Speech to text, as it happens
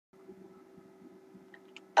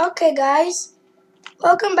Okay guys,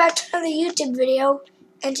 welcome back to another YouTube video,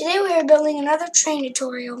 and today we are building another train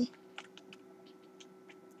tutorial.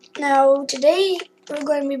 Now today we're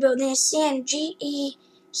going to be building a CNGE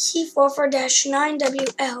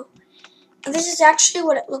C44-9WL. And this is actually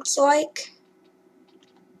what it looks like.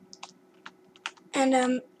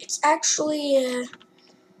 And it's actually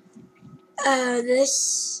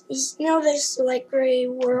this, this light gray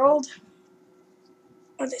world,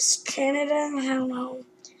 or this Canada, I don't know.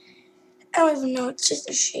 I don't even know, it's just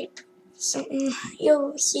a shape. Something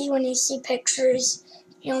you'll see when you see pictures.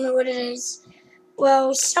 You'll know what it is.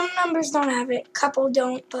 Well, some numbers don't have it, a couple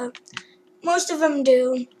don't, but most of them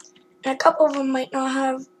do. And a couple of them might not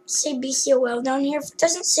have, say, BCOL down here. If it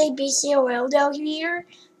doesn't say BCOL down here,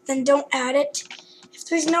 then don't add it. If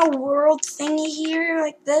there's no world thingy here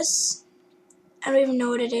like this, I don't even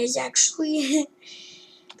know what it is actually.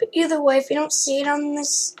 But either way, if you don't see it on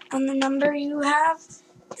the number you have,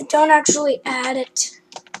 then don't actually add it.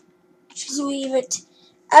 Just leave it.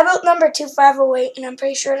 I built number 2508, and I'm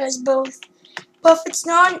pretty sure it has both. But if it's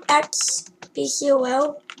not an X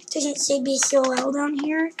BCOL, it doesn't say BCOL down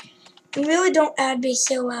here, you really don't add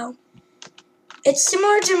BCOL. It's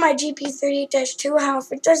similar to my GP38-2, how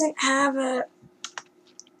if it doesn't have a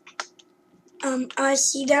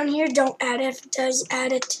IC down here, don't add it. If it does,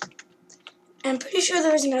 add it. I'm pretty sure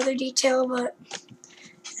there was another detail, but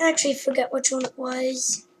I actually forget which one it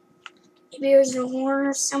was. Maybe it was a horn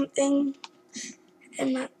or something.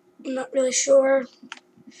 I'm not really sure.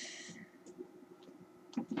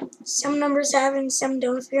 Some numbers have and some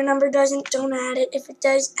don't. If your number doesn't, don't add it. If it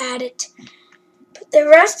does, add it. But the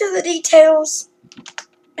rest of the details,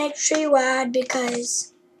 make sure you add,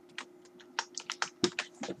 because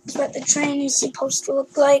it's what the train is supposed to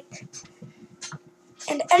look like.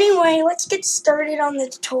 And anyway, let's get started on the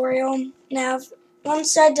tutorial. Now, if one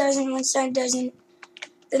side doesn't, one side doesn't,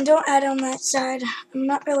 then don't add on that side. I'm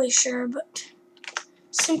not really sure, but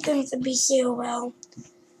something with the BCOL.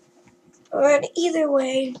 But either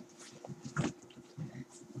way,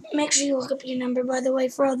 make sure you look up your number, by the way,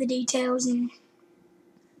 for all the details, and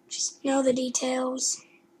just know the details.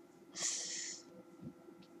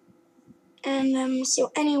 And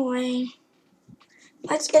so anyway,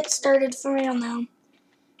 let's get started for real now.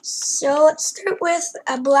 So let's start with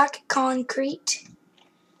a black concrete,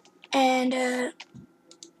 and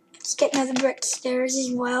let's get another brick stairs as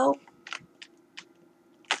well.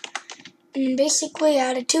 And basically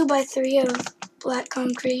add a 2x3 of black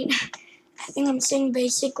concrete. I think I'm saying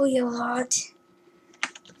basically a lot.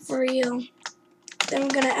 For real. Then we're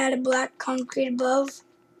going to add a black concrete above.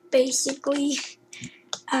 Basically.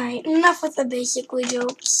 Alright, enough with the basically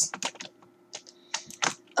jokes.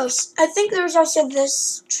 Oh, I think there's also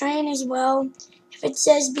this train as well. If it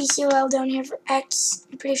says BCOL down here for X,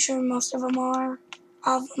 I'm pretty sure most of them are.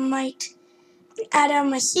 All of them might. Add on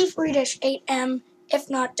my C4-8M. If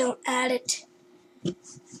not, don't add it.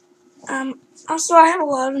 Also, I have a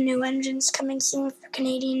lot of new engines coming soon for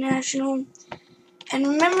Canadian National. And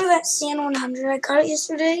remember that CN100 I got it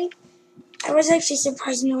yesterday? I was actually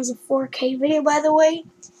surprised when it was a 4K video, by the way.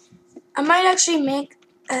 I might actually make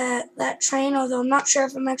that train, although I'm not sure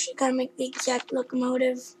if I'm actually going to make the exact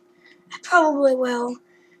locomotive. I probably will.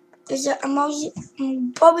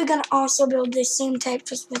 I'm probably going to also build the same type,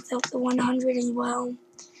 just without the 100 as well.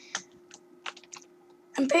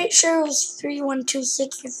 I'm pretty sure it was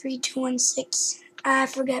 3126 or 3216. I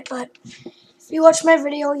forget, but if you watch my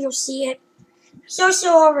video, you'll see it. There's also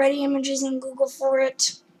already images in Google for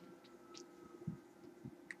it.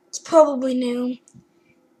 It's probably new.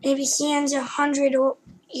 Maybe CN's 100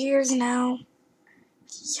 years now.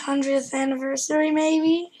 It's 100th anniversary,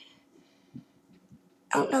 maybe?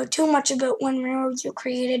 I don't know too much about when railroads were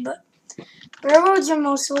created, but railroads are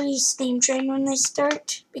mostly steam train when they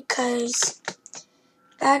start, because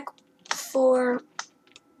back before,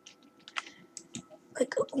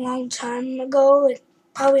 like a long time ago, like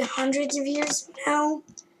probably hundreds of years now,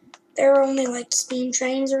 there were only like steam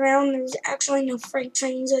trains around. There was actually no freight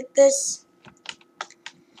trains like this.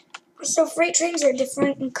 So freight trains are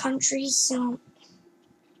different in countries, so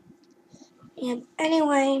yeah.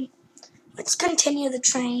 Anyway, let's continue the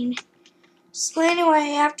train. So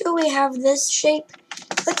anyway, after we have this shape,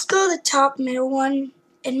 let's go to the top middle one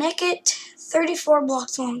and make it 34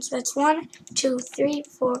 blocks long. So that's 1, 2, 3,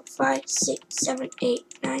 4, 5, 6, 7,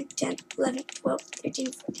 8, 9, 10, 11, 12,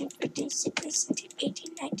 13, 14, 15, 16, 17,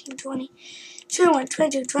 18, 19, 20, 21,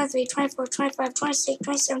 22, 23, 24, 25, 26,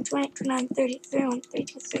 27, 28, 29, 30, 31,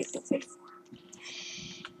 32, 33, 34.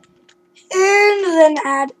 And then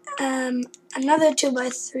add another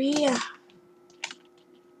 2x3.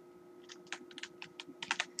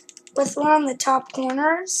 with one on the top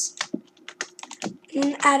corners. And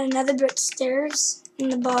then add another brick stairs in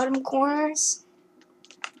the bottom corners.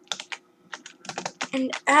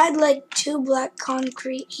 And add like 2 black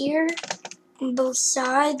concrete here on both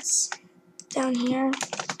sides down here.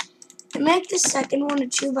 And make the second one a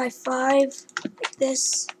 2x5 like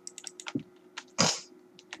this.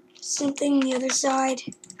 Same thing on the other side.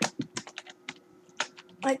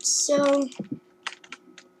 Like so.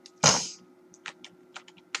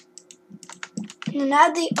 And then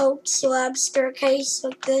add the oak slab staircase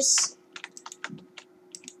like this.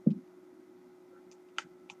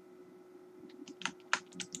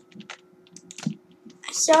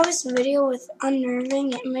 I saw this video with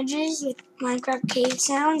unnerving images with Minecraft cave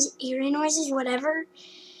sounds, eerie noises, whatever.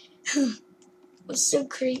 It was so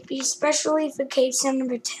creepy, especially for cave sound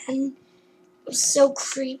number 10. It was so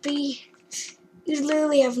creepy. You'd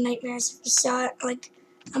literally have nightmares if you saw it. Like,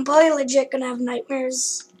 I'm probably legit gonna have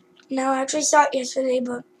nightmares. No, I actually saw it yesterday,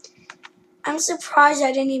 but I'm surprised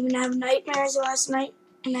I didn't even have nightmares last night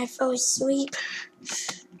and I fell asleep.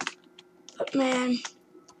 But man,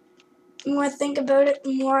 the more I think about it,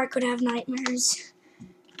 the more I could have nightmares.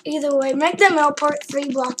 Either way, make the mill part 3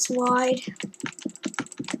 blocks wide.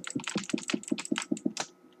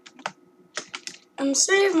 I'm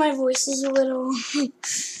sorry if my voice is a little,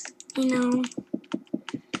 you know.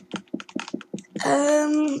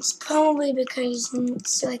 It's probably because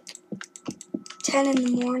it's like 10 in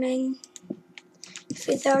the morning. If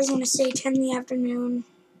you thought I was going to say 10 in the afternoon,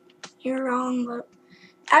 you're wrong, but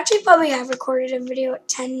I actually probably have recorded a video at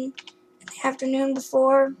 10 in the afternoon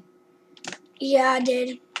before. Yeah, I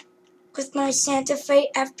did. With my Santa Fe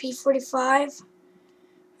FP45.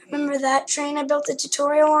 Remember that train I built a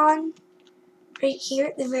tutorial on? Right here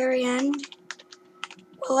at the very end.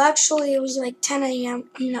 Well, actually, it was like 10 a.m.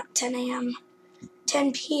 Not 10 a.m.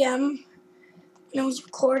 10 p.m. when it was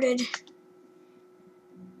recorded.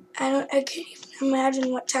 I can't even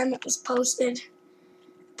imagine what time it was posted.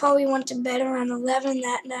 Probably went to bed around 11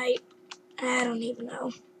 that night. I don't even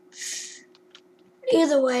know.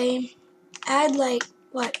 Either way, add like,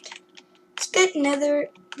 what? Let's get nether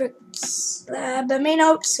brick slab. I mean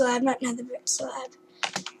oak slab, not nether brick slab.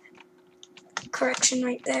 Correction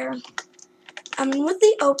right there. With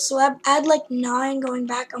the oak slab, add like 9 going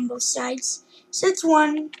back on both sides. So it's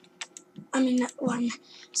 1. Not 1.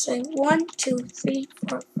 So 1, 2, 3,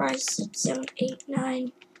 4, 5, 6, 7, 8,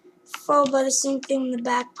 9. Followed by the same thing in the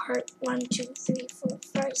back part. 1, 2, 3, 4,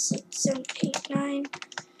 5, 6, 7, 8, 9. And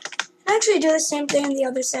actually do the same thing on the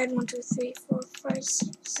other side. 1, 2, 3, 4, 5,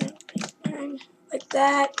 6, 7, 8, 9. Like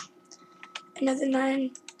that. Another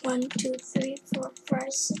 9. 1, 2, 3, 4,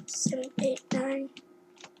 5, 6, 7, 8, 9.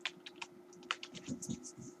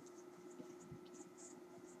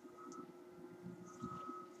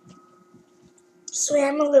 So yeah,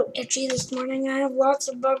 I'm a little itchy this morning. I have lots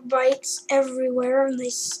of bug bites everywhere and they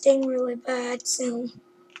sting really bad, so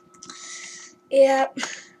yeah,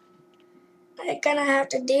 I kinda have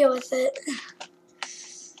to deal with it.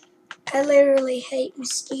 I literally hate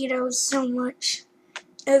mosquitoes so much.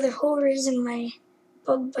 They're the whole reason my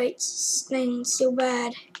bug bites sting so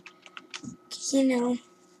bad. 'Cause, you know,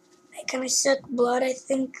 they kinda suck blood, I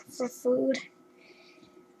think, for food.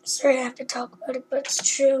 Sorry I have to talk about it, but it's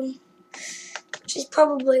true. Which is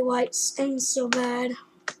probably why it stings so bad.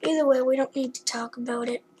 Either way, we don't need to talk about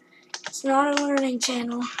it. It's not a learning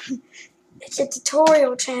channel. It's a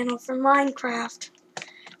tutorial channel for Minecraft.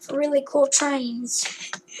 For really cool trains.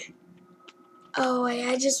 Oh wait,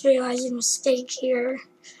 I just realized a mistake here.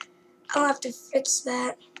 I'll have to fix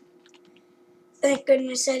that. Thank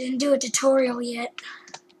goodness I didn't do a tutorial yet.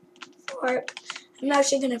 Or I'm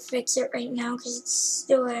actually going to fix it right now because it's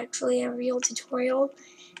still actually a real tutorial.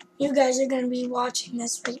 You guys are going to be watching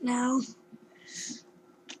this right now.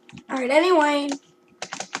 Alright, anyway.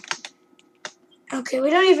 Okay,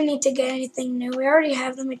 we don't even need to get anything new. We already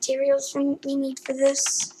have the materials we need for this.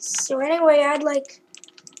 So anyway, I'd like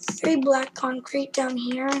 3 black concrete down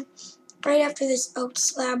here. Right after this oak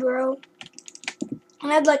slab row.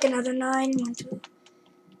 And I'd like another 9. 1, 2,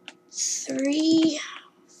 3,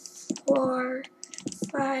 4,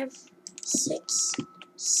 5, 6,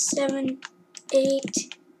 7,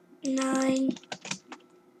 8, 9.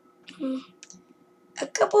 A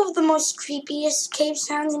couple of the most creepiest cave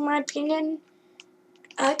sounds in my opinion.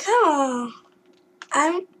 I'm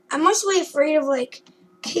mostly afraid of like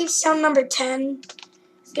cave sound number 10.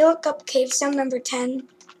 If you look up cave sound number 10,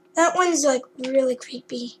 that one's like really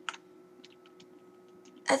creepy.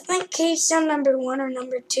 I think cave sound number 1 or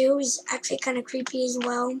number 2 is actually kind of creepy as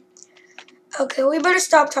well. Okay, we better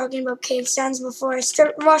stop talking about cave sounds before I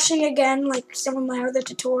start rushing again like some of my other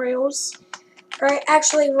tutorials. Or I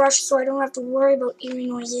actually rushed so I don't have to worry about eerie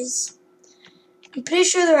noises. I'm pretty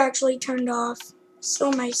sure they're actually turned off.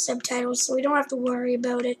 So my subtitles, so we don't have to worry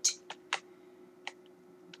about it.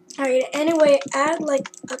 Alright, anyway, add like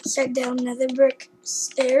upside down nether brick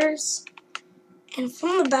stairs. And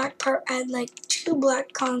from the back part, add like 2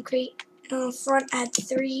 black concrete. And on the front, add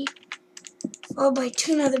 3. Followed by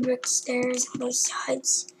 2 nether brick stairs on both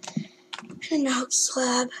sides. And a hook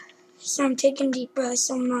slab. So I'm taking deep breaths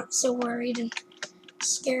so I'm not so worried and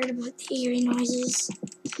scared about the eerie noises.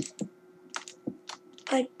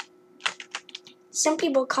 Like, some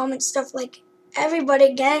people comment stuff like,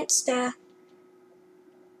 everybody gangsta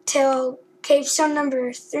till Cave Stone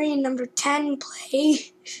number 3 and number 10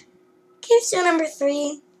 play. Cave Stone number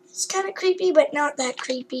 3, it's kind of creepy, but not that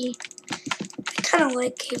creepy. I kind of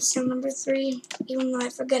like Cave Stone number 3, even though I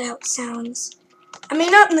forget how it sounds. I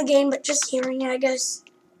mean, not in the game, but just hearing it, I guess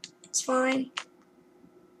it's fine.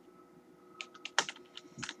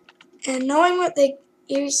 And knowing what the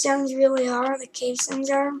eerie sounds really are, the cave sounds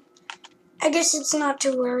are, I guess it's not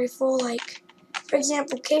too worryful. Like, for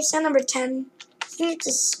example, Cave Sound number 10, I think it's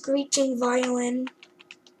a screeching violin.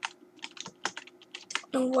 I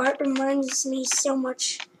don't know why it reminds me so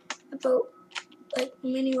much about, like,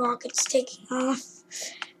 mini rockets taking off.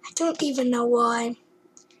 I don't even know why.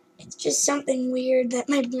 It's just something weird that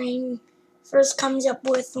my brain first comes up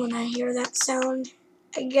with when I hear that sound,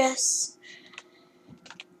 I guess.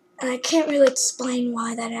 And I can't really explain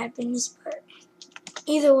why that happens, but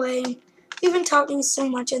either way, we've been talking so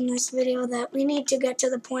much in this video that we need to get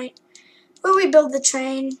to the point where we build the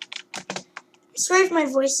train. I'm sorry if my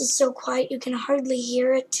voice is so quiet you can hardly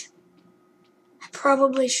hear it. I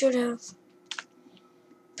probably should have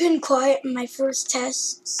been quiet in my first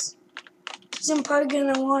tests, because I'm probably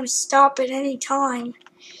going to want to stop at any time,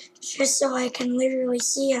 just so I can literally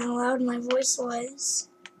see how loud my voice was.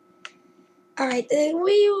 Alright, the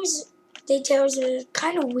wheels details are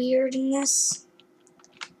kind of weird in this.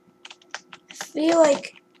 I feel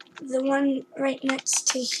like the one right next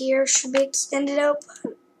to here should be extended out,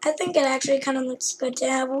 but I think it actually kind of looks good to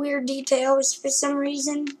have weird details for some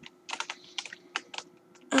reason.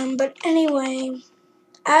 But anyway,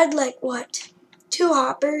 add like what? 2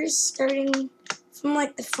 hoppers starting from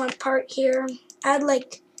like the front part here. Add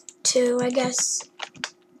like 2, I guess.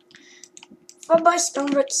 Followed by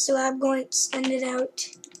stone brick slab going extended out.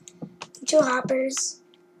 2 hoppers.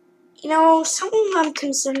 You know, something I'm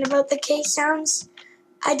concerned about the cave sounds.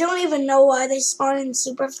 I don't even know why they spawn in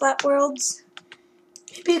super flat worlds.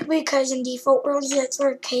 Maybe because in default worlds that's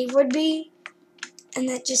where a cave would be, and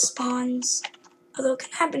that just spawns. Although it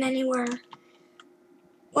can happen anywhere.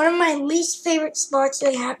 One of my least favorite spots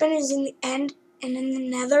they happen is in the end and in the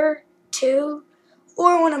nether too,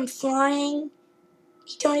 or when I'm flying.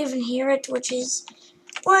 You don't even hear it, which is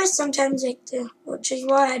why sometimes which is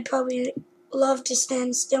why I'd probably love to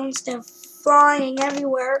stand still instead of flying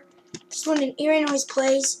everywhere. Because when an eerie noise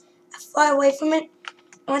plays, I fly away from it.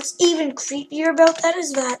 And what's even creepier about that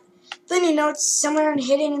is that then you know it's somewhere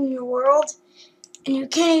hidden in your world, and you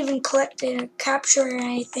can't even collect it or capture it or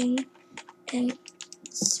anything, and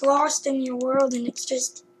it's lost in your world, and it's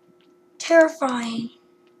just terrifying.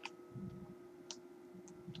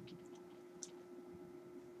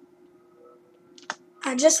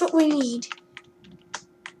 Just what we need.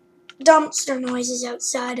 Dumpster noises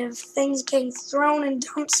outside of things getting thrown in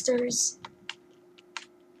dumpsters.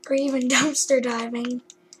 Or even dumpster diving.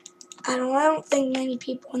 I don't think many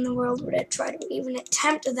people in the world would try to even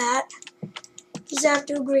attempt that. Just have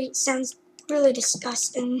to agree, it sounds really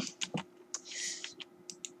disgusting.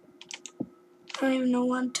 I don't even know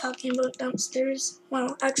why I'm talking about dumpsters.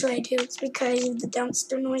 Well, actually I do. It's because of the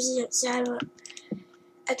dumpster noises outside, but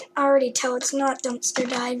I can already tell it's not dumpster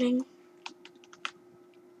diving.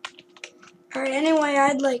 Alright, anyway,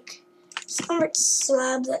 I'd like some brick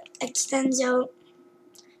slab that extends out,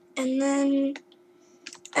 and then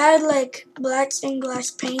add like black stained glass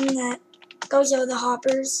pane that goes over the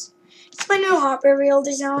hoppers. It's my new hopper reel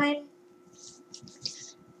design.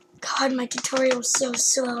 God, my tutorial is so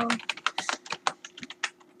slow.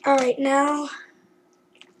 Alright, now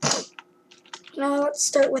let's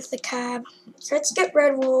start with the cab. So let's get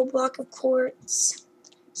red wool, block of quartz,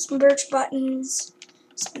 some birch buttons,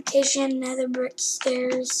 some acacia nether brick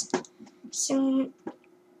stairs, some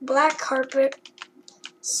black carpet,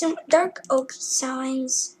 some dark oak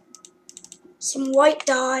signs, some white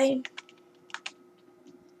dye,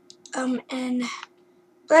 and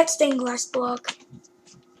black stained glass block.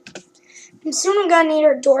 I'm soon gonna need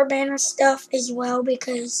our door banner stuff as well,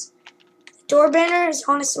 because the door banner is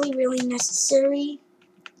honestly really necessary.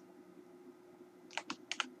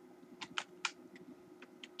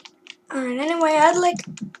 Alright, anyway, I'd like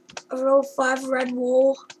a row 5 red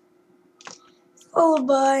wool, followed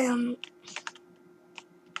by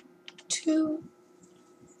 2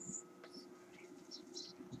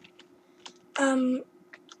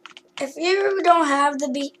 if you don't have the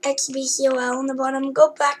BCOL on the bottom,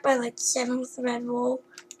 go back by like 7th red wool,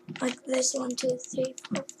 like this 1, 2, 3,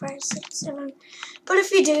 4, 5, 6, 7. But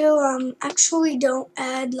if you do, actually don't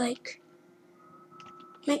add like,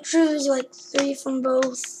 make sure there's like 3 from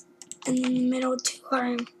both, and then the middle 2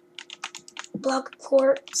 are block of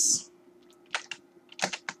quartz.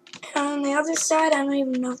 And on the other side, I don't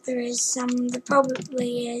even know if there is some. There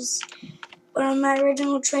probably is. But on my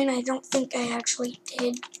original train, I don't think I actually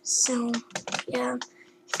did. So, yeah.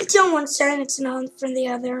 If it's on one side, it's not for the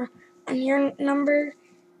other. On your number,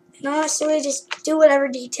 and honestly, just do whatever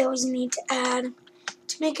details you need to add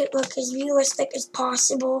to make it look as realistic as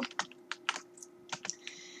possible.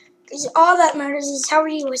 Because all that matters is how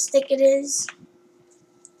realistic it is.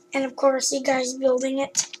 And of course, you guys building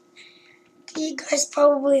it. You guys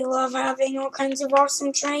probably love having all kinds of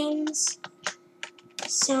awesome trains.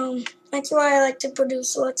 So, that's why I like to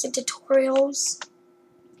produce lots of tutorials.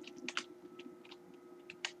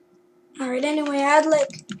 Alright, anyway, I'd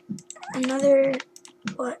like another,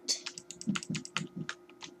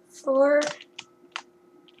 4?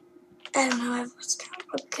 I don't know, I've lost count.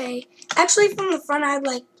 Okay. Actually, from the front, I had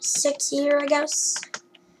like 6 here, I guess.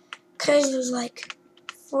 Because there's like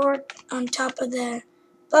 4 on top of the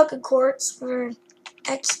block of quartz for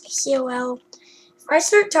BCOL. If I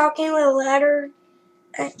start talking a little louder,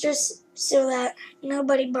 just so that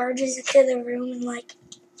nobody barges into the room and like,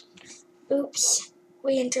 oops,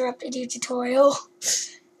 we interrupted your tutorial.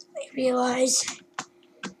 I realize.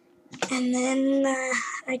 And then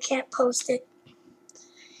I can't post it.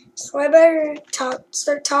 So I better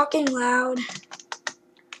start talking loud.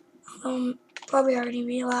 Probably already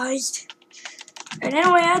realized. And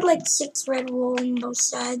anyway, I had like 6 red wool on both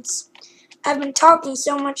sides. I've been talking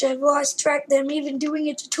so much I've lost track that I'm even doing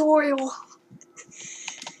a tutorial.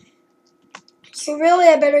 So really,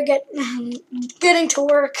 I better get getting to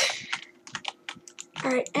work.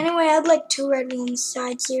 Alright, anyway, I had like 2 red wool on the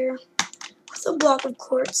sides here, with a block of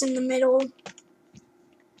quartz in the middle.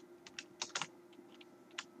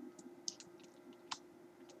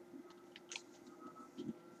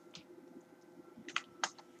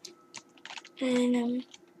 And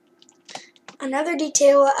another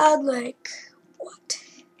detail I add like,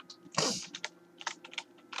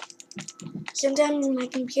 sometimes my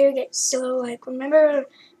computer gets slow, like remember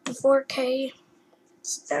the 4K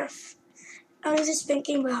stuff? I was just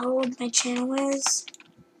thinking about how old my channel is.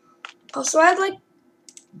 Also, I had like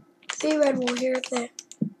 3 red wool here at the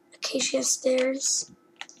acacia stairs.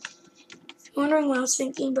 If you're wondering what I was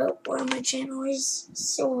thinking about why my channel is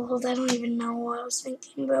so old, I don't even know why I was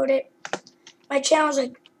thinking about it. My channel's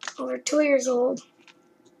like over 2 years old.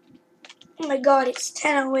 Oh my god, it's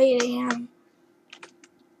 10:08 a.m.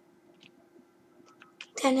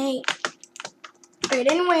 10:08.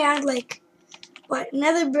 Alright, anyway, I had like,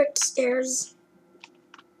 another brick stairs.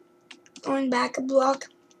 Going back a block.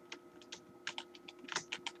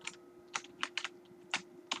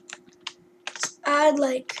 So I had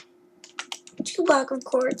like 2 blocks of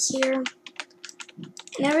quartz here.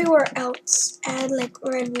 And everywhere else, I had like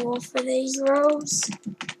red wool for these rows.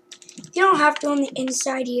 You don't have to on the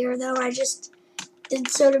inside here though, I just did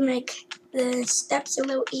so to make the steps a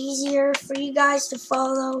little easier for you guys to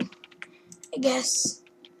follow, I guess,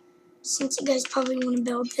 since you guys probably want to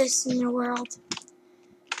build this in your world.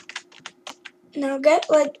 Now get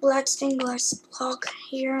like black stained glass block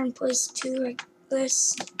here and place 2 like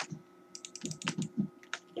this.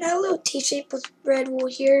 Now a little T-shape with red wool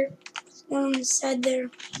here, one on the side there.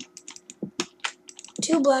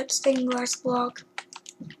 2 black stained glass block,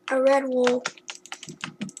 a red wool,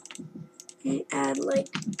 and add like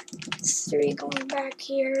 3 going back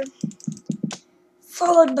here,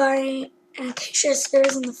 followed by an acacia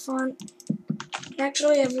stairs in the front, and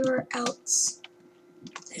actually everywhere else.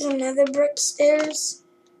 There's another brick stairs.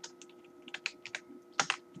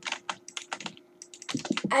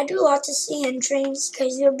 I do lots of CN trains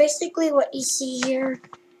because they're basically what you see here.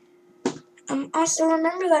 Also,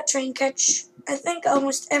 remember that train catch? I think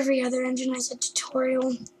almost every other engine has a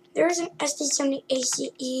tutorial. There is an SD70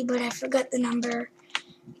 ACE, but I forgot the number.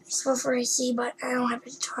 It's for AC, but I don't have a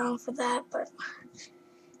tutorial for that, but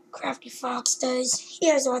Crafty Fox does. He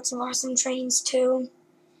has lots of awesome trains too.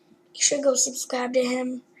 You should go subscribe to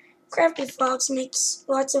him. Crafty Fox makes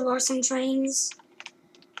lots of awesome trains,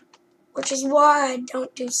 which is why I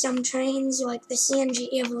don't do some trains like the CNG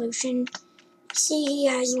Evolution. See, he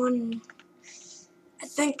has one. I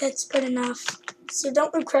think that's good enough. So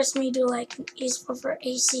don't request me to like useful for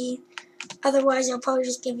AC. Otherwise, I'll probably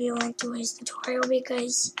just give you a link to his tutorial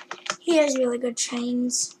because he has really good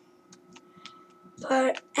chains.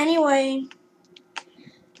 But anyway,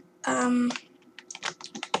 add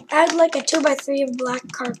like a 2x3 of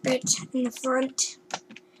black carpet in the front,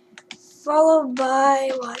 followed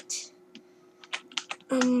by what?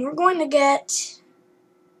 We're going to get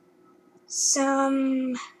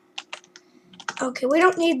some. Okay, we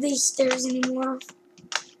don't need these stairs anymore.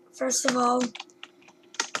 First of all,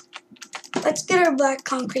 let's get our black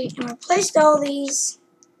concrete and replace all these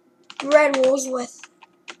red walls with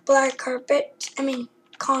black carpet. I mean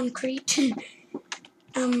concrete.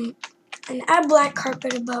 And add black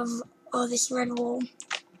carpet above all this red wall.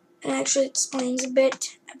 And actually explains a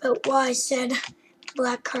bit about why I said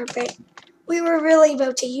black carpet. We were really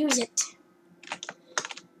about to use it.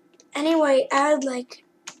 Anyway, add like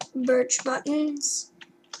birch buttons.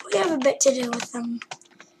 We have a bit to do with them.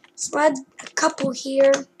 So add a couple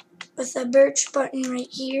here with a birch button right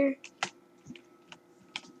here.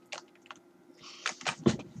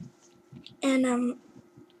 And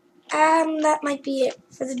that might be it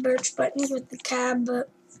for the birch buttons with the cab, but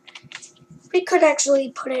we could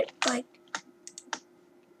actually put it like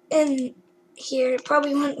in here. It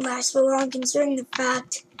probably wouldn't last so long considering the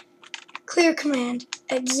fact clear command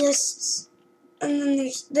exists. And then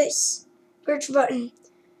there's this birch button.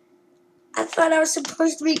 I thought I was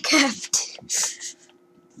supposed to be kept.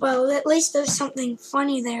 Well, at least there's something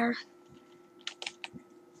funny there.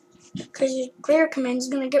 Because your clear command is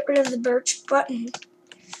going to get rid of the birch button.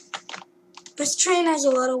 This train has a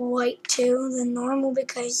lot of white too than normal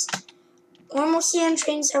because normal CN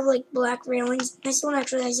trains have like black railings. This one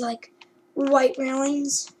actually has like white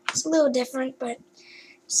railings. It's a little different, but at the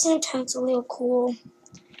same time it's a little cool.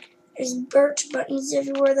 There's birch buttons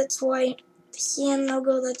everywhere that's white. The CN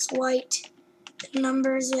logo that's white. The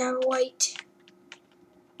numbers are white.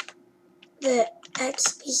 The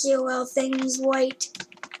X BCOL thing is white.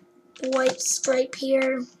 The white stripe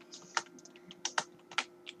here.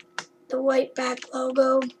 The white back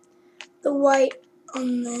logo. The white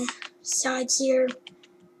on the sides here.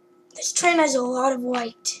 This train has a lot of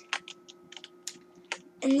white.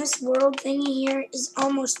 And this world thingy here is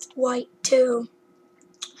almost white too.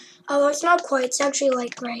 Although it's not quite, it's actually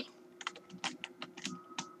light gray.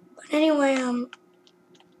 But anyway,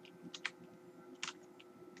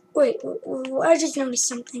 wait, I just noticed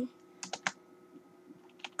something.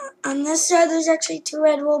 On this side there's actually 2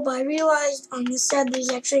 red wool, but I realized on this side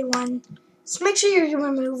there's actually 1. So make sure you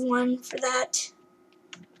remove 1 for that.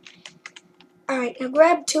 Alright, now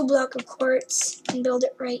grab 2 blocks of quartz and build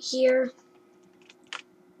it right here.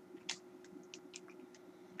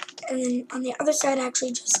 And then on the other side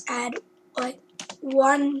actually just add like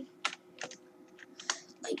 1,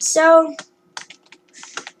 like so.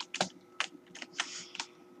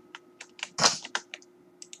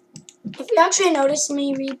 If you actually notice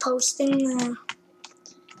me reposting the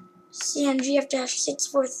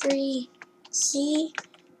CNGF-643C,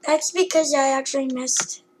 that's because I actually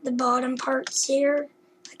missed the bottom parts here,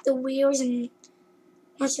 like the wheels and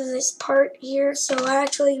most of this part here, so I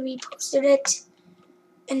actually reposted it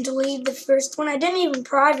and deleted the first one. I didn't even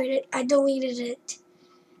private it, I deleted it.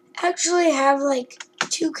 I actually have like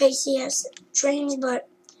 2 KCS trains, but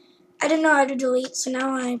I didn't know how to delete, so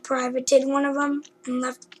now I privated one of them and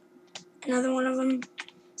left another one of them.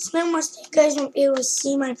 So now most of you guys won't be able to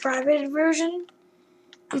see my privated version.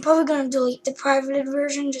 I'm probably going to delete the privated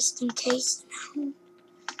version just in case now.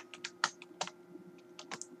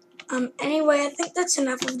 Anyway, I think that's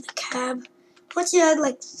enough of the cab. Let's add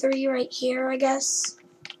like 3 right here, I guess.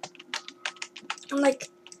 And like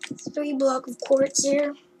 3 blocks of quartz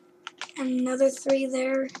here. And another 3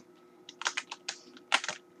 there.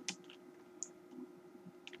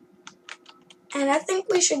 And I think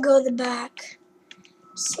we should go the back.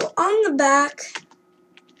 So on the back,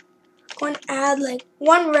 I'm going to add like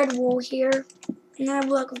 1 red wool here. Another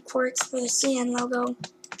block of quartz for the CN logo.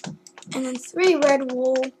 And then 3 red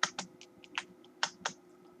wool.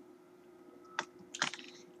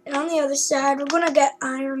 And on the other side, we're going to get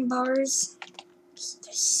iron bars.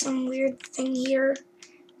 There's some weird thing here. I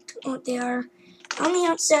don't know what they are. On the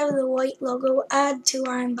outside of the white logo, add 2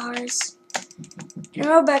 iron bars. And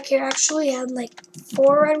right back here, actually add like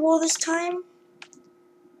 4 red wool this time.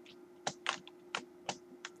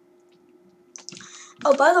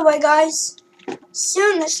 Oh, by the way, guys,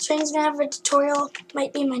 soon this train's gonna have a tutorial.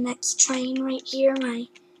 Might be my next train right here, my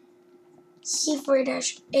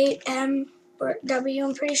C44-9WL or W.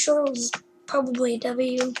 I'm pretty sure it was probably a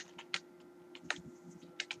W.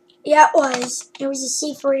 Yeah, it was. It was a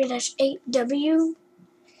C44-9WL.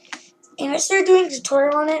 And I started doing a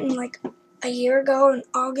tutorial on it in like a year ago in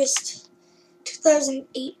August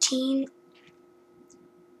 2018.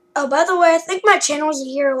 Oh, by the way, I think my channel is a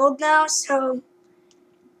year old now, so...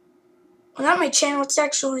 Well, not my channel, it's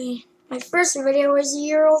actually... My first video is a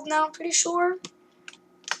year old now, I'm pretty sure.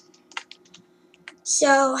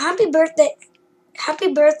 So, happy birthday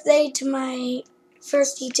to my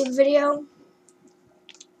first YouTube video.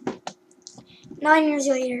 9 years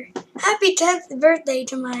later. Happy 10th birthday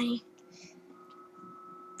to my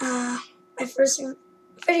my first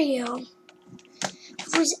video.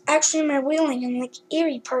 It was actually my wheeling in Lake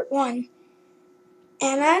Erie part 1.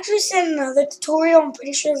 And I actually sent another tutorial, I'm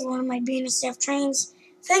pretty sure it's one of my BNSF trains.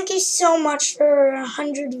 Thank you so much for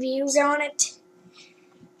 100 views on it.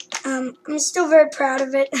 I'm still very proud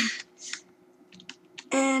of it.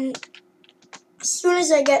 And as soon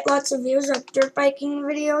as I get lots of views, like dirt biking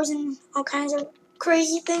videos and all kinds of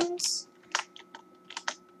crazy things,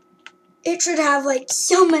 it should have like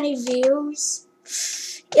so many views.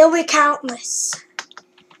 It'll be countless.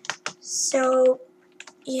 So,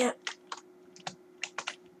 yeah.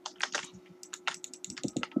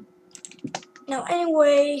 Now,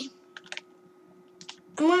 anyway,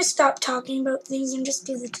 I'm gonna stop talking about things and just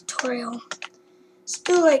do the tutorial. Let's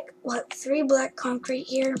do like, what, 3 black concrete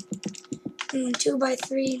here, and then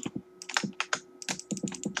 2x3,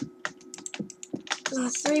 and then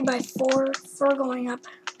 3x4, 4 going up,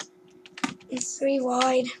 and 3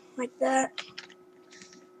 wide, like that.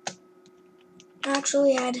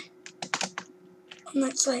 Actually add, and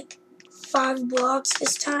that's like 5 blocks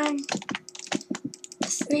this time,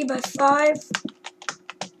 3x5,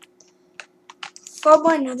 followed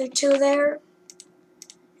by another 2 there.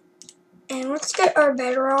 And let's get our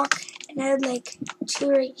bedrock and add like 2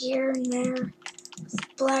 right here and there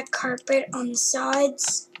with black carpet on the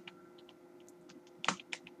sides.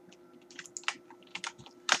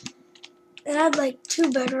 Then add like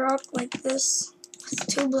 2 bedrock like this with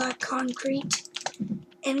 2 black concrete.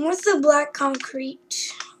 And with the black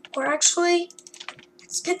concrete, or actually,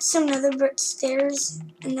 let's get some nether brick stairs,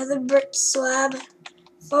 another brick slab,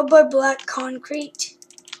 followed by black concrete,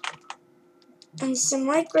 and some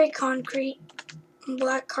light gray concrete and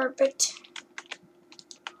black carpet.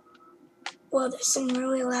 Well, there's some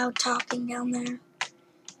really loud talking down there.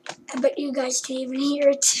 I bet you guys can even hear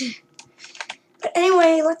it. But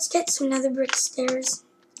anyway, let's get some nether brick stairs.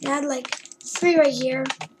 And add like 3 right here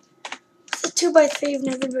with a 2x3 of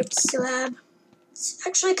nether brick slab. It's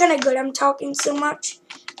actually kind of good I'm talking so much,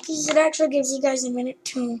 because it actually gives you guys a minute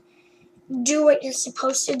to do what you're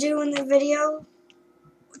supposed to do in the video,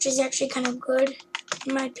 which is actually kind of good,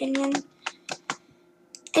 in my opinion.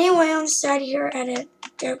 Anyway, on the side here, add a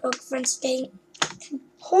dark oak fence gate.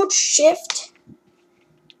 Hold shift,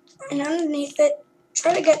 and underneath it,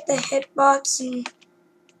 try to get the hitbox and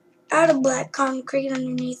add a black concrete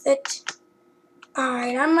underneath it.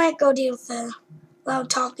 Alright, I might go deal with the loud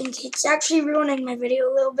talking. It's actually ruining my video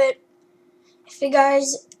a little bit. If you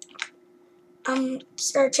guys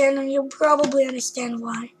start channeling, you'll probably understand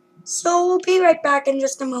why. So we'll be right back in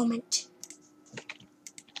just a moment.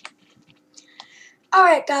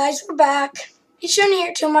 Alright guys, we're back. You shouldn't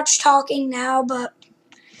hear too much talking now, but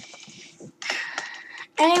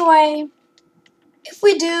anyway, if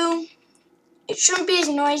we do, it shouldn't be as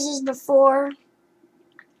noisy as before.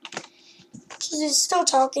 Because it's still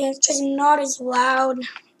talking, it's just not as loud.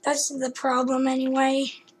 That's the problem anyway.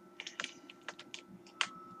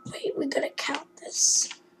 Wait, we gotta count this.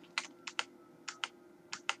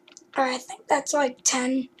 Alright, I think that's like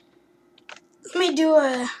 10. Let me do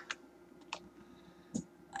a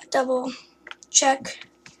double check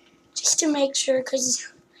just to make sure,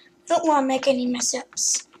 because I don't want to make any mess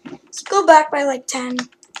ups. Let's go back by like 10.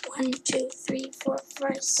 1, 2, 3, 4,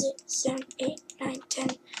 5, 6, 7, 8, 9, 10.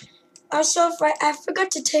 Also, if I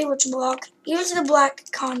forgot to tell you which block, use the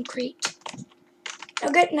black concrete.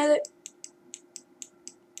 I'll get another.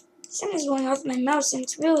 Something's going off my mouse and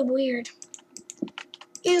it's really weird.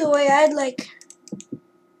 Either way, I'd like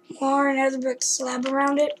more another brick slab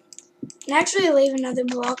around it. And actually leave another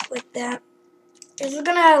block like that. Because we're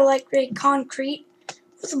going to add light gray concrete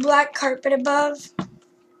with a black carpet above.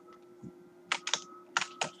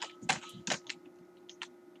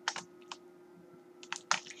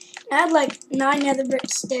 Add like 9 nether brick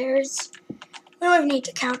stairs. We don't even need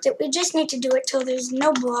to count it. We just need to do it till there's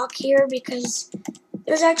no block here, because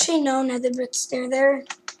there's actually no nether brick stair there.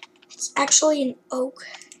 It's actually an oak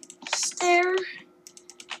stair.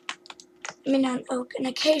 I mean, not an oak, an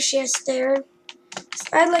acacia stair. So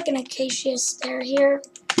add like an acacia stair here.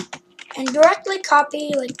 And directly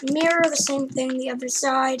copy, like mirror the same thing the other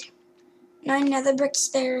side. 9 nether brick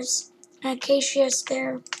stairs, an acacia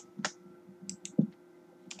stair.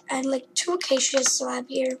 add like 2 acacia slab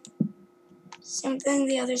here. Same thing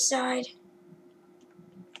the other side.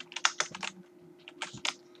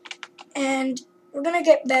 And we're gonna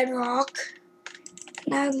get bedrock.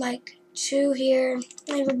 And add like 2 here,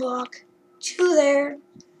 leave a block, 2 there,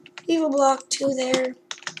 leave a block, 2 there.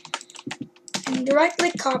 And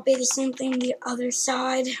directly copy the same thing the other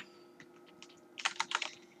side.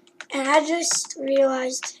 And I just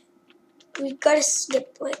realized we gotta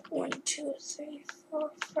skip like 1, 2, 3,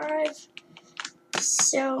 4, 5.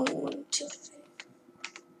 So 1, 2, 3.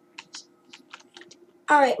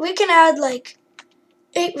 Alright, we can add like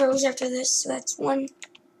 8 rows after this. So that's 1,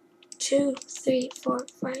 2, 3, 4,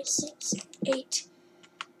 5, 6, 8.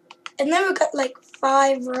 And then we've got like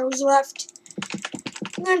 5 rows left.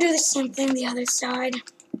 I'm gonna do the same thing the other side.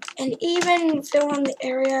 And even fill in the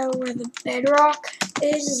area where the bedrock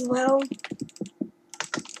is as well.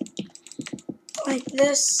 Like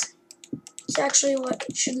this. It's actually what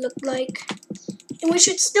it should look like. And we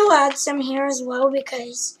should still add some here as well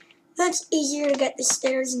because that's easier to get the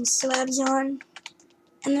stairs and slabs on.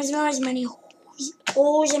 And there's not as many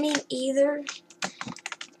holes, either.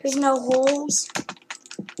 There's no holes.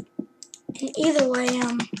 And either way,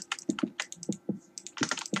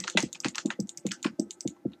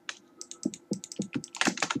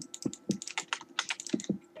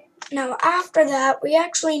 now after that, we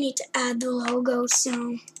actually need to add the logo,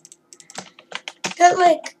 so got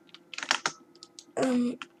like,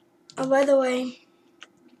 oh by the way,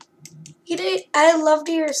 I loved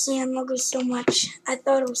your sand logo so much. I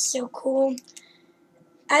thought it was so cool.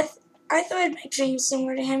 I thought I'd make trains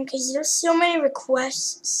similar to him because there's so many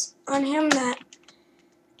requests on him that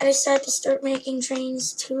I decided to start making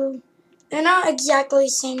trains too. They're not exactly the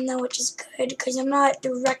same though, which is good because I'm not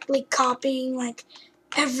directly copying like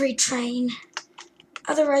every train.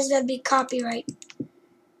 Otherwise that'd be copyright.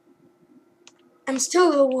 I'm still a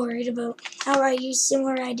little worried about how I use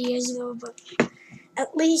similar ideas though, but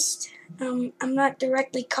at least I'm not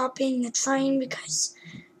directly copying the train because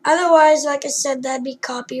otherwise, like I said, that'd be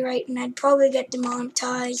copyright and I'd probably get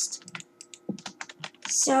demonetized.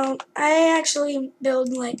 So I actually build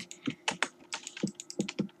like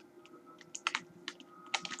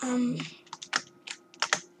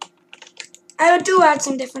I do add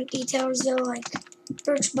some different details though, like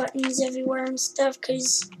birch buttons everywhere and stuff,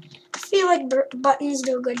 because I feel like buttons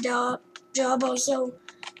do a good job also.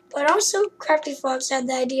 But also, Crafty Fox had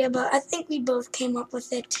the idea, but I think we both came up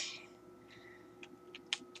with it.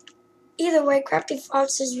 Either way, Crafty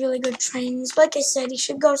Fox has really good trains. Like I said, you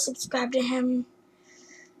should go subscribe to him.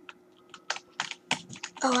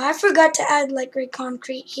 Oh, I forgot to add light gray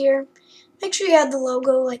concrete here. Make sure you add the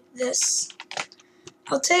logo like this.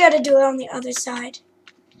 I'll tell you how to do it on the other side.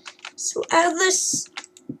 So add this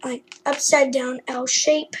like upside down L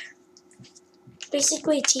shape.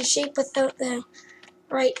 Basically a T shape without the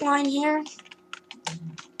right line here.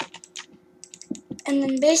 And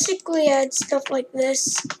then basically add stuff like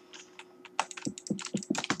this.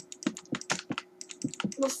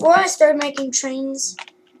 Before I started making trains,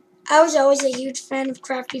 I was always a huge fan of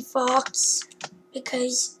Crafty Fox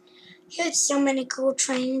because he had so many cool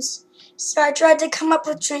trains. So I tried to come up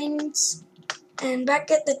with trains, and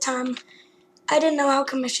back at the time, I didn't know how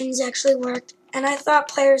commissions actually worked, and I thought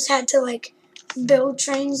players had to like build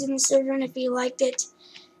trains in the server, and if you liked it,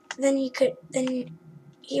 then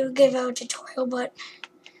he would give out a tutorial. But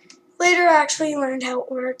later, I actually learned how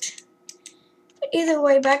it worked. But either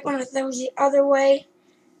way, back when I thought it was the other way,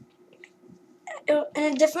 in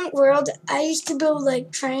a different world, I used to build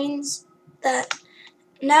like trains that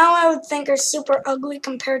now I would think are super ugly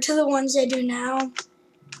compared to the ones I do now.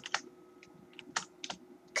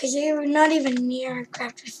 Because they were not even near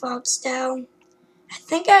Crafty Fox style. I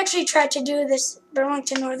think I actually tried to do this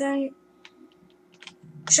Burlington Northern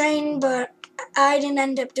train, but I didn't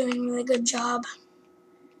end up doing a really good job.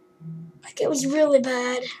 Like, it was really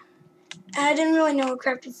bad. I didn't really know what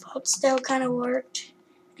Crafty Fox style kind of worked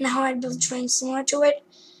and how I'd build trains similar to it.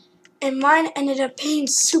 And mine ended up being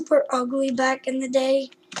super ugly back in the day.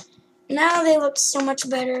 Now they look so much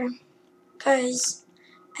better because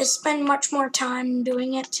I spend much more time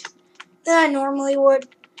doing it than I normally would.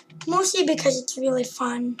 Mostly because it's really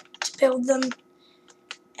fun to build them.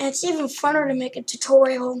 And it's even funner to make a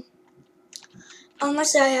tutorial.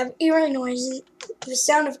 Unless I have eerie noises, the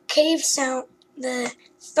thought of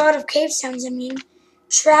cave sounds,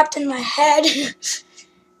 trapped in my head.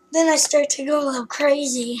 Then I start to go a little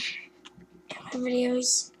crazy in my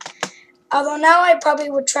videos. Although now I probably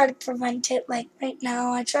would try to prevent it, like right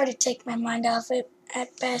now. I try to take my mind off it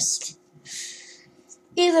at best.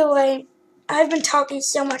 Either way, I've been talking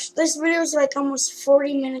so much. This video is like almost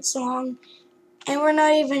 40 minutes long. And we're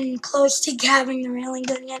not even close to having the railing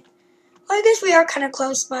done yet. Well, I guess we are kind of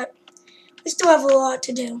close, but we still have a lot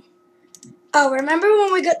to do. Oh, remember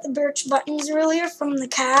when we got the birch buttons earlier from the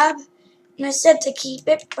cab? And I said to keep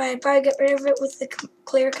it, but I'd probably get rid of it with the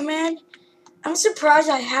clear command. I'm surprised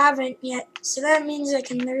I haven't yet, so that means I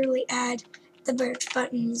can literally add the birch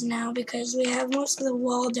buttons now because we have most of the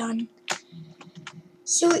wall done.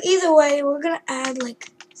 So either way, we're going to add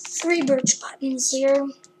like 3 birch buttons here,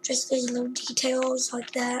 just as little details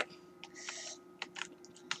like that.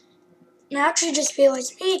 And I actually just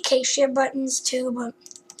realized maybe acacia buttons too, but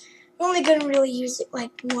I'm only going to really use it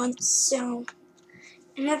like once, so,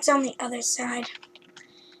 and that's on the other side.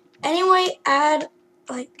 Anyway, add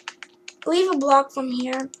like, leave a block from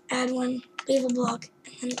here, add one, leave a block,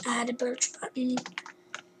 and then add a birch button.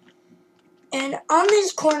 And on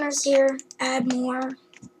these corners here, add more.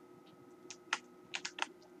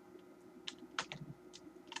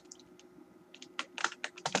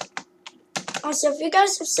 Also, if you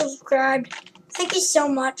guys have subscribed, thank you so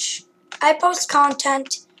much. I post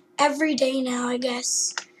content every day now, I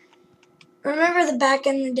guess. Remember the back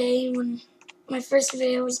in the day when my first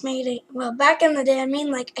video was made? Well, back in the day, I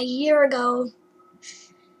mean like a year ago.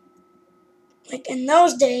 Like in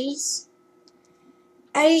those days,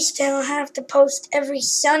 I used to have to post every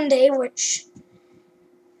Sunday, which,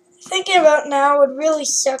 thinking about now, would really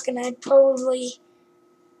suck, and I'd probably...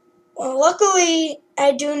 Well, luckily,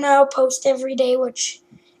 I do now post every day, which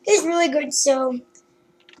is really good, so...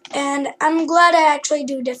 And I'm glad I actually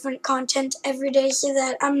do different content every day so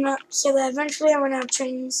that eventually I'm going to have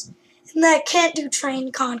trains, and that I can't do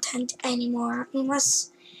train content anymore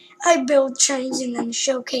unless I build trains and then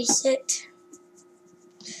showcase it.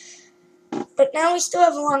 But now we still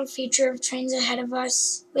have a long future of trains ahead of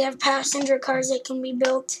us. We have passenger cars that can be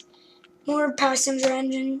built, more passenger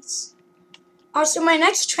engines. Also, my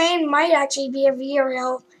next train might actually be a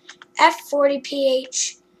VRL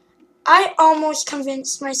F40PH. I almost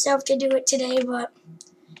convinced myself to do it today, but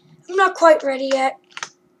I'm not quite ready yet.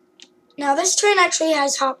 Now, this train actually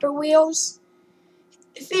has hopper wheels.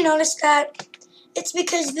 If you notice that, it's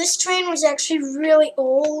because this train was actually really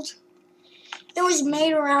old. It was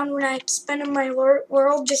made around when I expanded my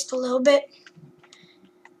world just a little bit.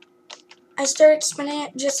 I started expanding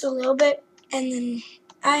it just a little bit, and then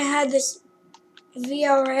I had this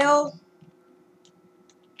VRL,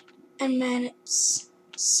 and man, it's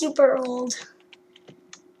super old.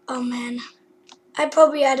 Oh man, I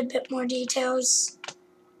probably add a bit more details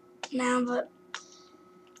now, but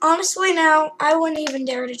honestly now, I wouldn't even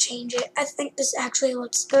dare to change it. I think this actually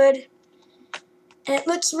looks good, and it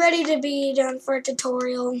looks ready to be done for a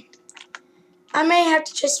tutorial. I may have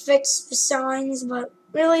to just fix the signs, but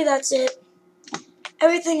really that's it.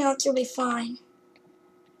 Everything else will be fine.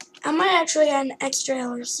 I might actually add an extra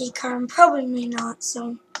LRC car, and probably may not,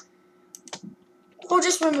 so we'll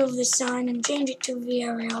just remove the sign and change it to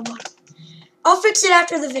VRL, but I'll fix it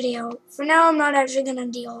after the video. For now, I'm not actually going to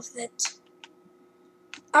deal with it.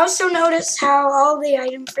 I also noticed how all the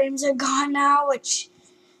item frames are gone now, which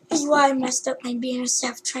is why I messed up my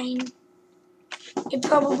BNSF train. It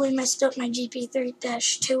probably messed up my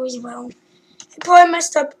GP3-2 as well. It probably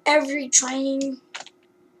messed up every train.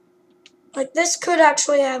 Like, this could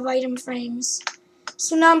actually have item frames.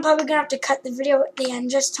 So now I'm probably going to have to cut the video at the end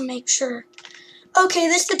just to make sure. Okay,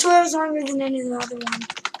 this tutorial is longer than any of the other one.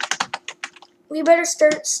 We better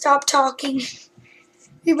stop talking.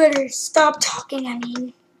 We better stop talking, I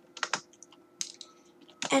mean.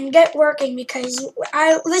 And get working because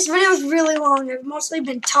this video is really long. I've mostly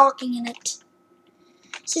been talking in it.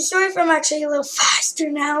 So sorry if I'm actually a little faster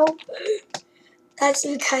now. That's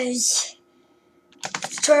because the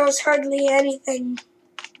tutorial is hardly anything.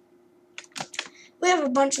 We have a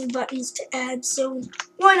bunch of buttons to add, so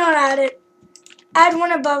why not add it? Add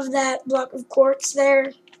one above that block of quartz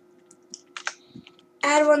there.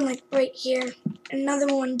 Add one like right here.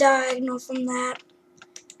 Another one diagonal from that.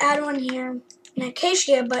 Add one here. An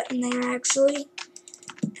acacia button there actually.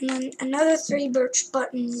 And then another 3 birch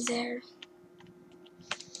buttons there.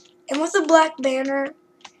 And with a black banner,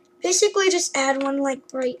 basically just add one like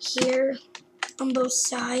right here on both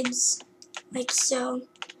sides. Like so.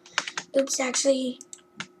 Oops, actually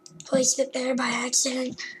placed it there by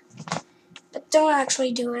accident. But don't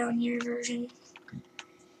actually do it on your version.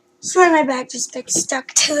 Sorry, my back just stuck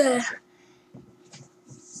to the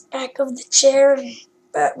back of the chair.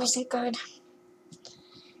 That wasn't good.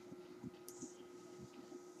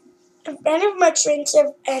 If any of my trains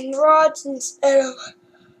have end rods instead of...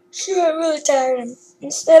 I'm really tired.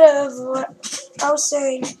 Instead of what I was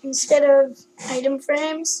saying, instead of item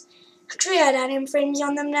frames, actually add item frames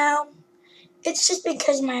on them now. It's just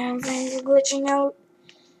because my iframes are glitching out.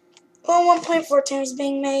 While 1.14 is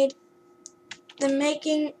being made,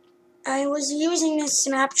 I was using the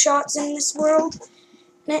snapshots in this world,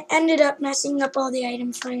 and it ended up messing up all the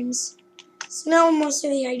item frames. So now most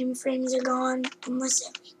of the item frames are gone, unless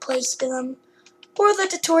I replaced them, or the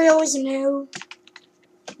tutorial is new.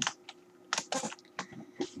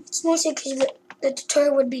 It's mostly because the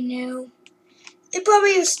tutorial would be new. It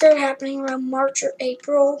probably would start happening around March or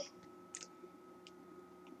April.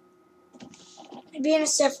 Maybe in a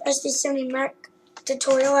SD70 Mac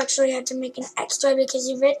tutorial, actually had to make an extra because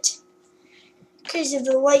of it. Because of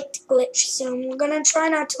the light glitch, so we're going to try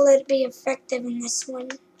not to let it be effective in this one.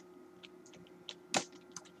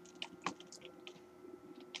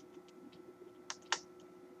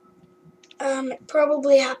 It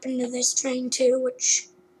probably happened to this train too, which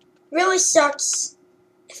really sucks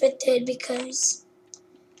if it did, because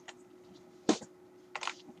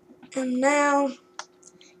now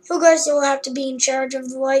you guys will have to be in charge of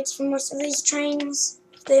the lights for most of these trains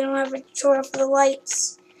if they don't have a tutorial for the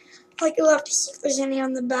lights. Like, you'll have to see if there's any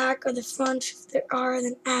on the back or the front. If there are,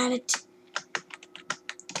 then add it.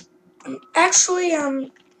 Actually,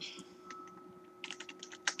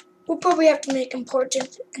 we'll probably have to make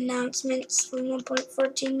important announcements from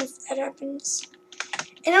 1.14 if that happens.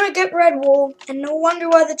 And now I get red wool, and no wonder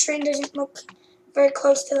why the train doesn't look very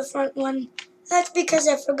close to the front one. That's because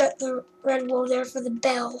I forgot the red wool there for the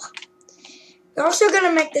bell. We're also going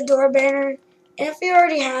to make the door banner, and if you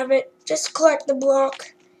already have it, just collect the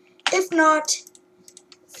block. If not,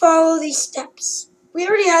 follow these steps. We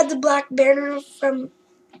already had the black banner from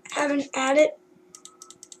having added.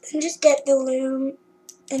 Then just get the loom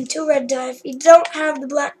and 2 red dye. If you don't have the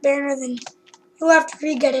black banner, then you'll have to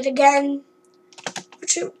re-get it again,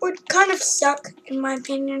 which would kind of suck in my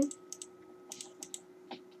opinion.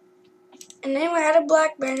 And then we had a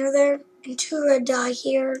black banner there and 2 red dye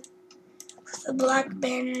here with a black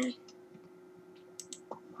banner,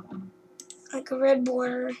 like a red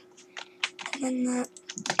border, and then the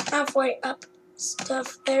halfway up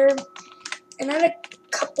stuff there. And then a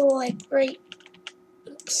couple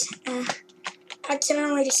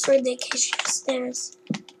accidentally destroyed the acacia stairs.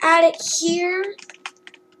 Add it here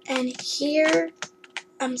and here.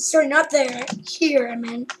 I'm sorry, not there. Here, I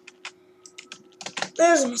meant.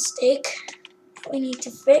 There's a mistake that we need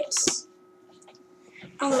to fix.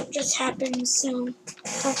 Oh, it just happened, so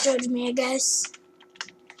don't judge me, I guess.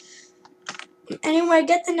 Anyway,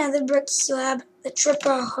 get the nether brick slab, the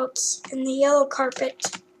tripwire hooks, and the yellow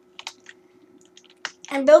carpet.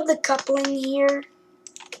 And build the coupling here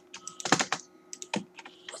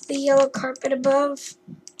with the yellow carpet above.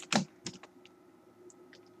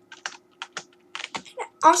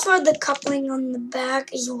 Also add the coupling on the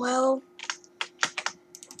back as well.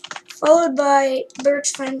 Followed by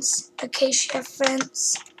birch fence, acacia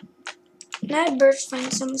fence. And add birch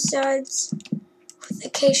fence on the sides with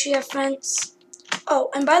acacia fence. Oh,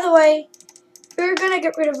 and by the way, we're going to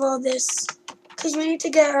get rid of all this because we need to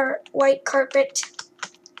get our white carpet,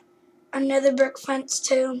 another brick fence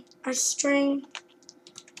too, our string,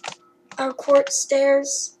 our quartz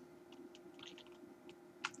stairs.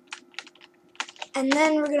 And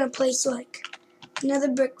then we're going to place like another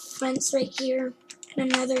brick fence right here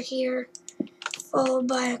and another here, followed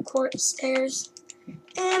by a quartz stairs.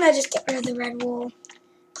 And I just get rid of the red wool.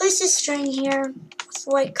 Place a string here with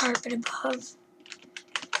white carpet above.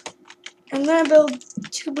 I'm going to build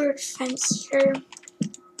 2 birch fence here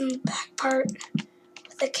in the back part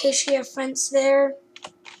with acacia fence there.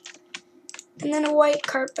 And then a white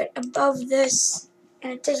carpet above this.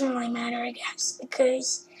 And it doesn't really matter, I guess,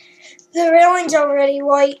 because the railing's already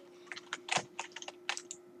white.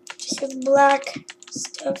 Just with black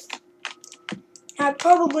stuff. I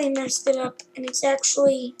probably messed it up, and it's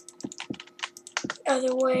actually the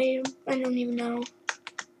other way. I don't even know.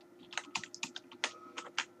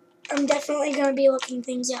 I'm definitely going to be looking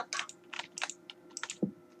things up.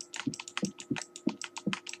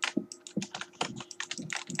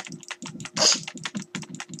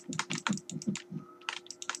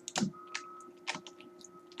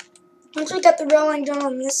 Once we got the railing done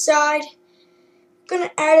on this side, I'm going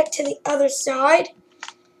to add it to the other side.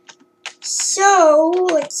 So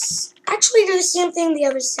let's actually do the same thing on the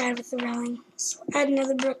other side with the railing. So add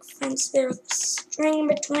another brick fence there with a string in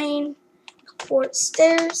between, quartz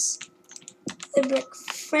stairs, the brick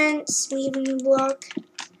fence, leaving the block.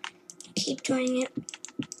 Keep doing it.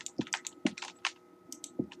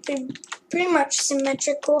 They're pretty much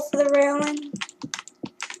symmetrical for the railing.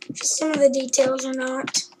 Just some of the details are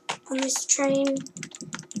not on this train.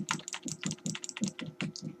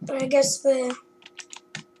 But I guess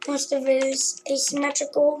most of it is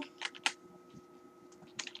asymmetrical.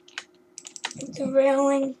 the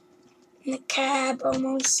railing and the cab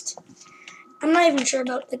almost. I'm not even sure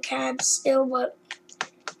about the cab still, but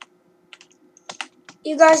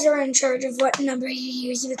you guys are in charge of what number you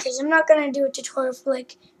use, because I'm not going to do a tutorial for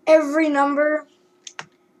like every number.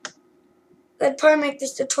 That'd probably make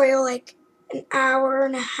this tutorial like an hour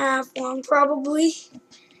and a half long probably.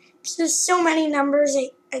 Because there's so many numbers,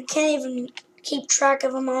 I can't even keep track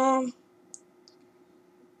of them all.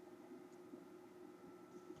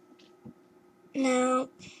 Now,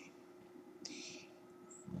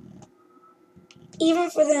 even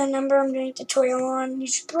for the number I'm doing a tutorial on, you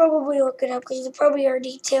should probably look it up because there probably are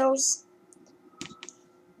details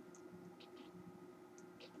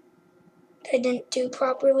I didn't do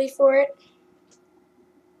properly for it.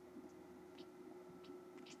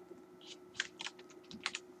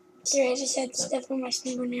 Sorry, I just had stuff on my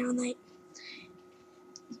fingernail that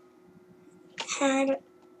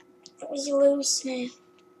it was loose and I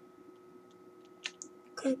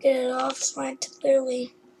couldn't get it off, so I had to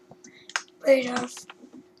literally bite it off.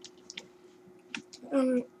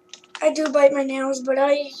 I do bite my nails, but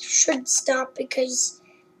I should stop because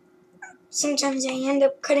sometimes I end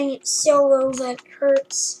up cutting it so low that it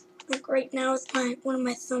hurts. Like right now with one of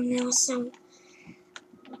my thumbnails, so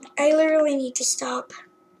I literally need to stop.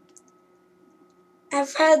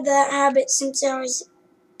 I've had that habit since I was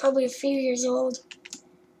probably a few years old.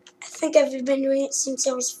 I think I've been doing it since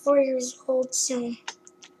I was 4 years old, so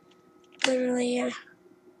literally I've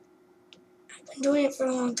been doing it for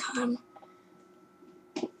a long time.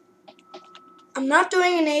 I'm not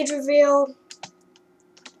doing an age reveal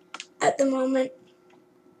at the moment.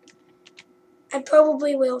 I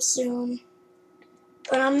probably will soon,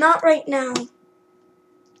 but I'm not right now.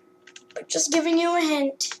 But just giving you a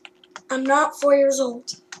hint, I'm not 4 years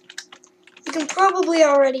old. You can probably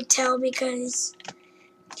already tell because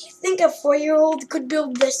do you think a 4-year-old could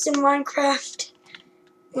build this in Minecraft?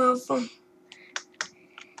 Well,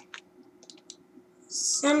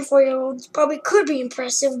 some 4-year-olds probably could be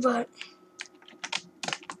impressive, but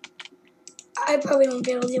I probably won't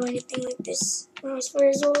be able to do anything like this when I was 4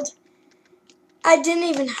 years old. I didn't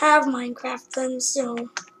even have Minecraft then, so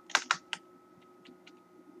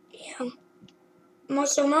yeah. I'm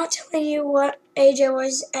also not telling you what age I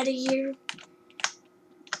was at a year.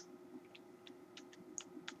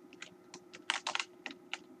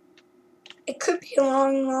 It could be a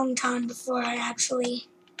long, long time before I actually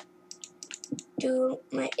do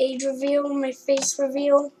my age reveal, my face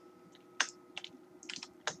reveal.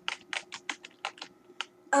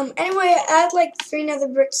 Anyway, I add like 3 nether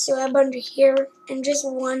brick slab under here and just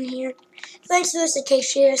 1 here. Thanks to this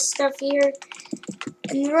acacia stuff here.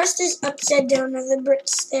 And the rest is upside down nether brick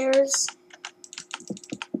stairs.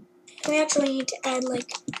 And we actually need to add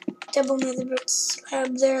like double nether brick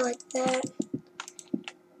slab there like that.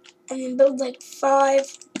 And then build like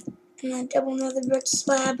 5 and then double nether brick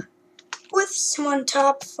slab with some on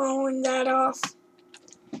top following that off.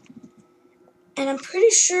 And I'm pretty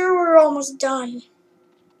sure we're almost done.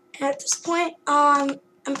 And at this point, I'm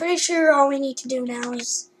pretty sure all we need to do now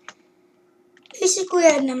is basically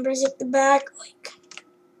add numbers at the back, like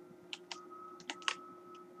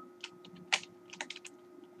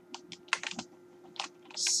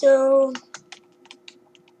so.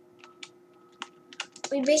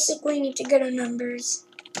 We basically need to get our numbers,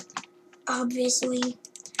 obviously.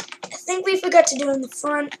 I think we forgot to do in the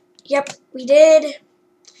front. Yep, we did.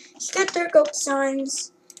 Just get dark oak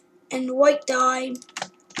signs and white dye.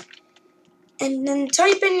 And then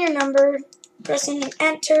type in your number, pressing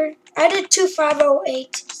enter. I did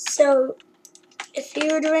 2508, so if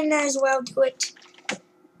you're doing that as well, do it.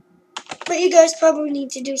 But you guys probably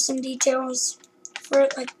need to do some details for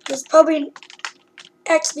it, like there's probably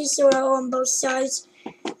XBCOL on both sides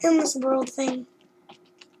in this world thing.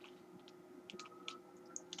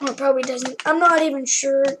 Or it probably doesn't. I'm not even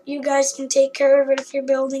sure. You guys can take care of it if you're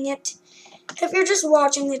building it. If you're just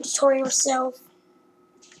watching the tutorial yourself,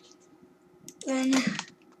 then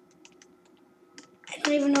I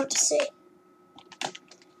don't even know what to say.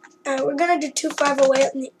 We're going to do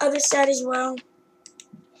 2508 on the other side as well.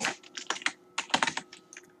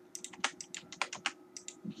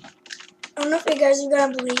 I don't know if you guys are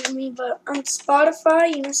going to believe me, but on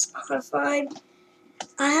Spotify, you know Spotify,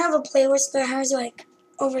 I have a playlist that has like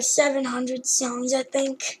over 700 songs, I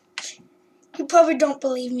think. You probably don't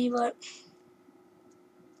believe me, but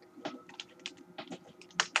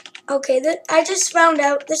okay, I just found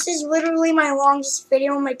out this is literally my longest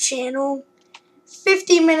video on my channel.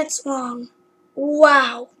 50 minutes long.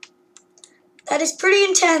 Wow. That is pretty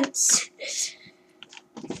intense.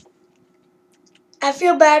 I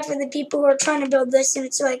feel bad for the people who are trying to build this and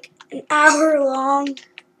it's like an hour long.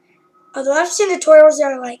 Although I've seen tutorials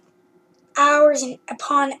that are like hours and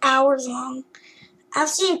upon hours long. I've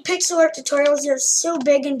seen pixel art tutorials that are so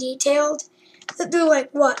big and detailed that they're like,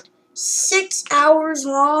 what, 6 hours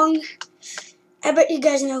long? I bet you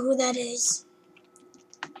guys know who that is.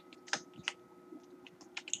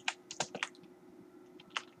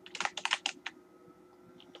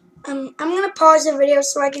 I'm going to pause the video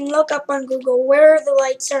so I can look up on Google where the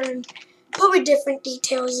lights are and probably different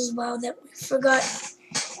details as well that we forgot.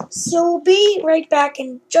 So we'll be right back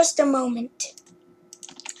in just a moment.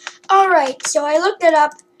 Alright, so I looked it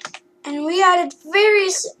up and we added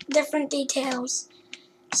various different details.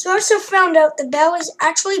 So I also found out the bell is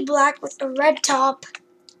actually black with a red top.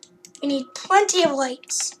 We need plenty of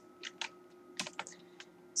lights.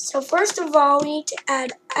 So first of all, we need to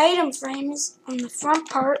add item frames on the front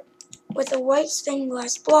part with a white stained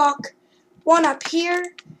glass block. One up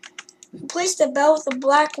here. Replace the bell with a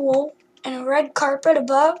black wool and a red carpet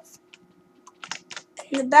above.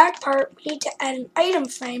 In the back part, we need to add an item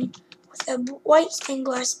frame with a white stained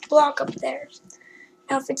glass block up there.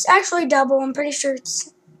 Now if it's actually double, I'm pretty sure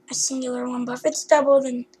it's a singular one, but if it's double,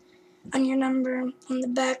 then on your number on the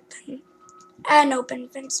back, then add an open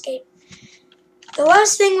fence gate. The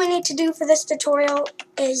last thing we need to do for this tutorial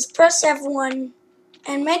is press F1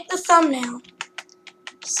 and make the thumbnail.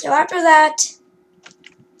 So after that,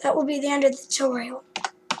 that will be the end of the tutorial.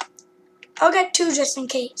 I'll get 2 just in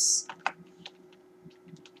case.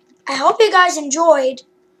 I hope you guys enjoyed.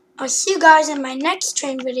 I'll see you guys in my next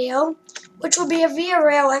train video, which will be a Via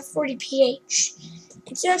Rail F40PH.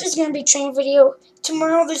 It's not just going to be a train video.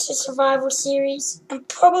 Tomorrow there's a survival series. I'm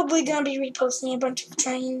probably going to be reposting a bunch of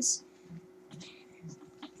trains.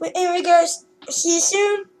 But anyway guys, see you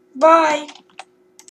soon. Bye.